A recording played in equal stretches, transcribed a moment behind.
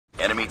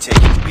Enemy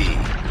taking B.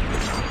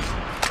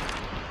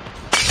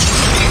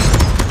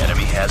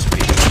 Enemy has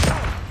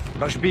B.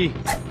 Rush B.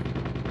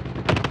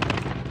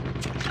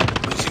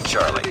 Losing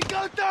Charlie.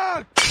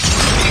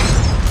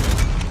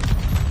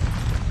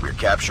 We're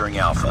capturing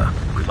Alpha.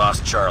 We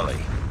lost Charlie.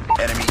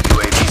 Enemy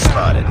UAV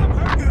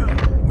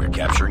spotted. We're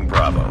capturing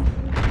Bravo.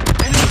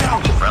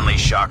 Friendly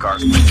shock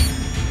arms.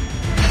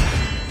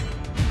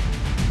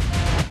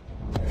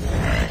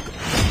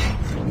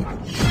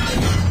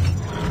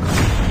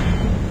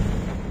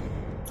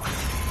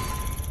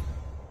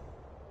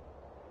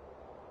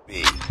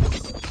 B.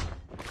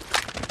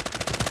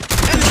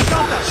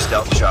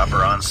 Stealth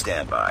chopper on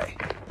standby.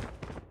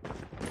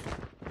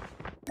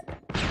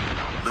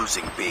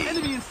 Losing B.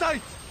 Enemy in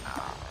sight!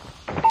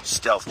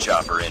 Stealth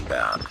chopper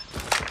inbound.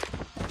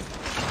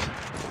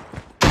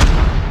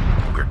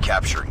 We're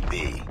capturing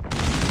B.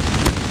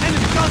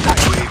 Enemy contact!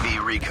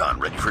 UAV recon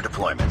ready for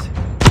deployment.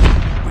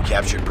 We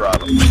captured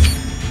Bravo.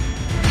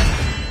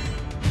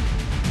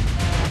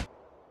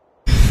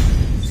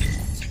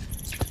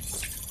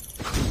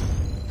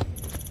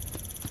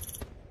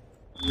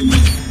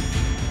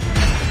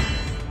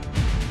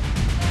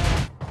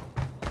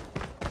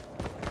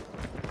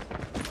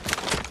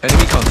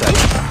 Enemy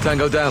contact.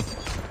 Tango down.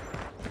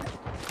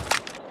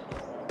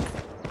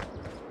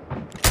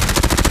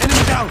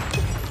 Enemy down!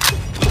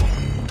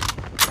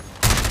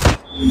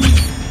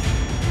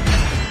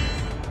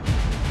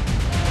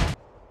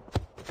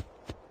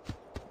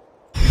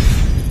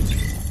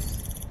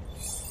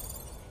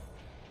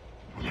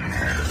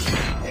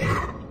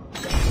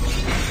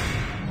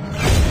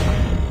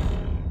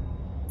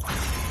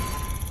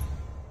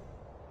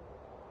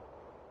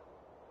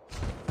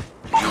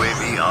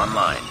 UAV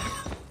online.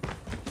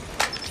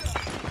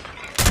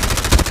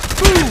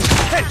 Boom!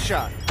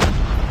 Headshot!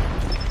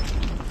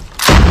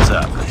 What's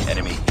up?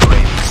 Enemy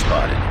UAV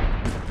spotted.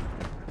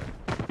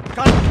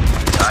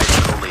 Tied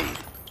to the lead.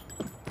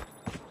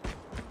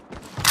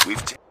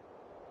 We've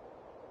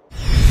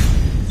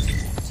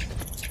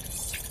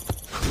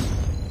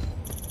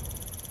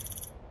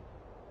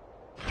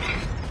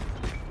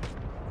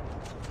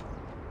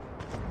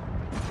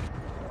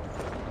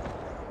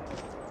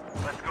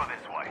Let's go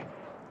this way.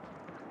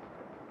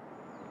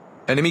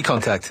 Enemy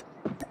contact.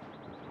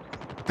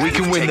 We We've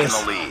can win taken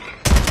this. the lead.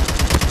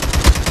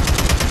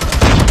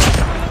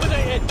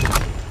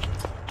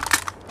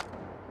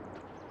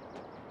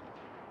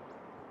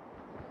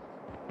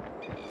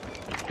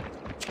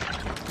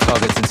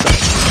 Targets in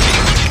sight.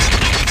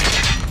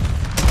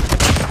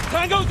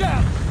 Tango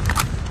down!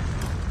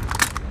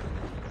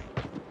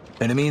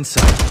 Enemy in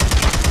sight.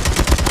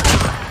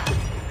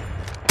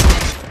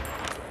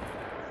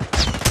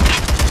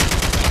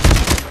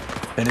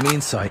 Enemy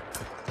in sight.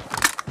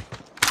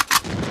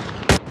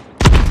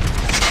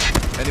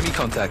 Enemy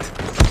contact.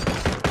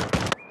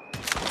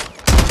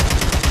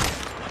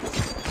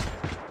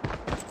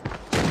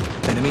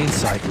 Enemy in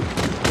sight.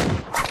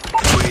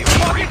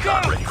 UAV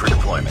recon ready for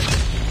deployment.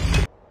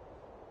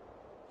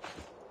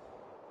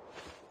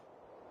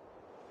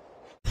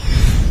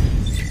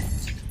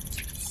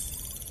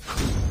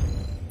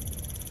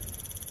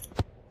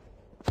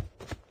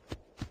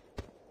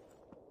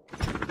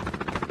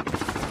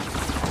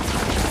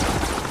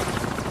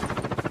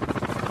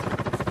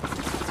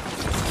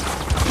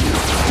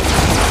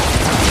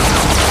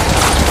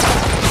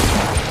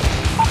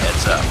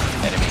 Heads up.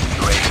 Enemy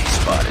UAV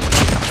spotted.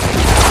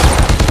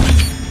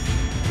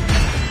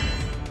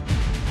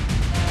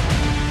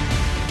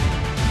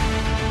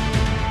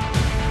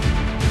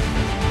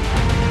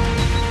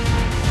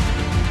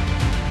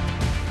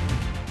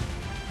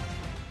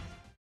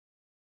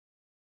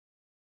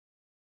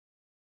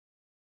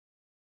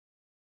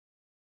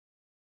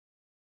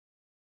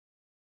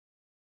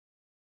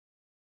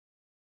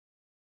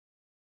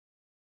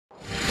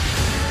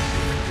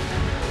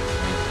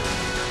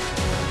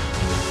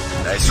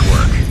 Nice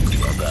work.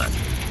 Well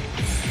done.